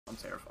I'm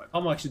terrified.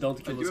 I'm actually down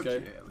to kill this guy.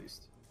 GA at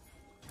least.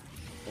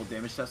 Little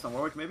damage test on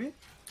Warwick, maybe?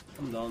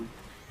 I'm down.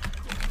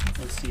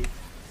 Let's see.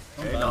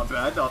 Okay, not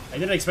bad. I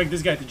didn't expect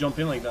this guy to jump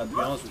in like that, to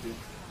be honest with you.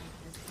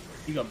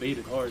 He got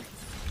baited hard.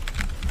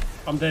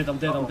 I'm dead, I'm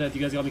dead, I'm dead.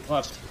 You guys got me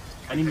clapped.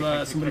 I need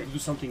somebody to do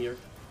something here.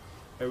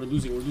 Hey, we're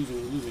losing, we're losing,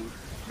 we're losing.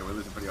 Yeah, we're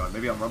losing pretty hard.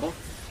 Maybe on Rumble?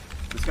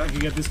 This guy? I can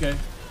get this guy.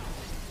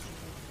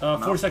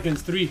 4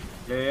 seconds, 3.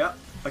 Yeah.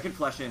 I can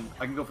flash in.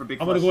 I can go for big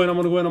flash. I'm gonna go in, I'm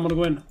gonna go in, I'm gonna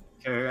go in.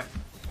 Okay.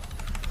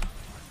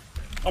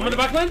 I'm in the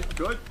back line.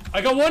 Good. I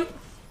got 1.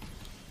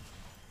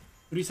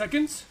 3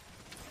 seconds.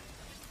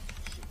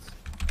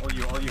 All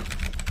you, all you.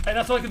 Hey,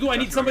 that's all I can do. I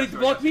need somebody to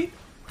block me.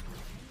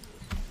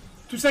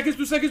 2 seconds,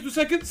 2 seconds, 2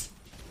 seconds.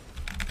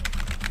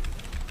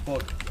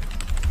 Fuck.